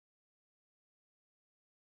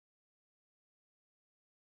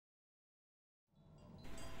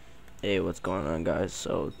Hey, what's going on, guys?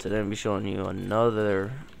 So today I'm be showing you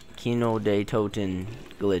another Kino De Toten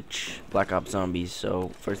glitch, Black Ops Zombies. So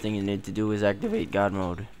first thing you need to do is activate God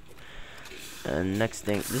mode. And next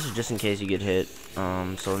thing, this is just in case you get hit.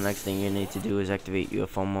 So the next thing you need to do is activate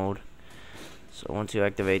UFO mode. So once you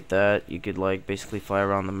activate that, you could like basically fly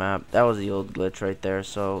around the map. That was the old glitch right there.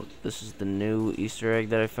 So this is the new Easter egg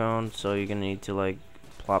that I found. So you're gonna need to like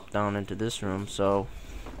plop down into this room. So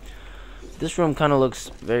this room kind of looks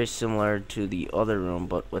very similar to the other room,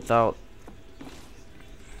 but without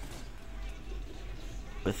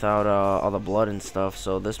all the blood and stuff.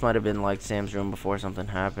 So this might have been like Sam's room before something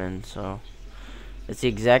happened. So it's the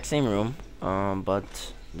exact same room,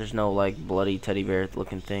 but there's no like bloody teddy bear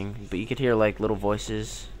looking thing. But you could hear like little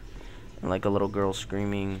voices and like a little girl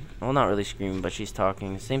screaming. Well, not really screaming, but she's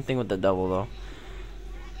talking. Same thing with the devil though.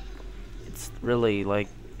 It's really like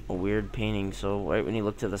a weird painting. So right when you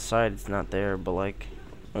look to the side, it's not there, but like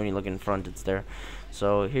when you look in front, it's there.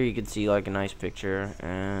 So here you can see like a nice picture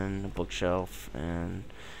and a bookshelf, and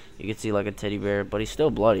you can see like a teddy bear, but he's still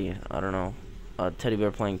bloody. I don't know, a teddy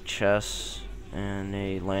bear playing chess and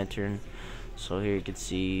a lantern. So here you can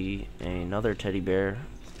see another teddy bear,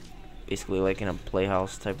 basically like in a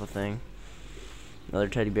playhouse type of thing. Another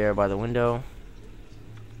teddy bear by the window,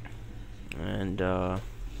 and the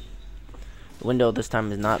window this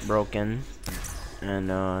time is not broken. And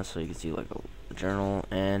so you can see like a journal.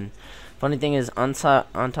 And funny thing is, on top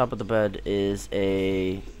of the bed is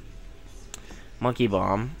a monkey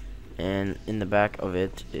bomb, and in the back of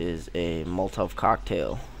it is a Molotov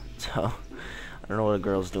cocktail. So I don't know what a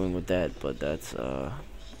girl's doing with that, but that's about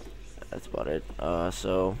it.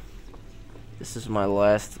 So this is my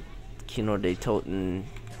last Kino De Toten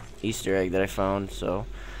Easter egg that I found. So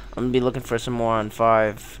I'm gonna be looking for some more on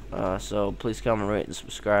 5. So please comment, rate, and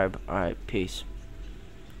subscribe. Alright, peace.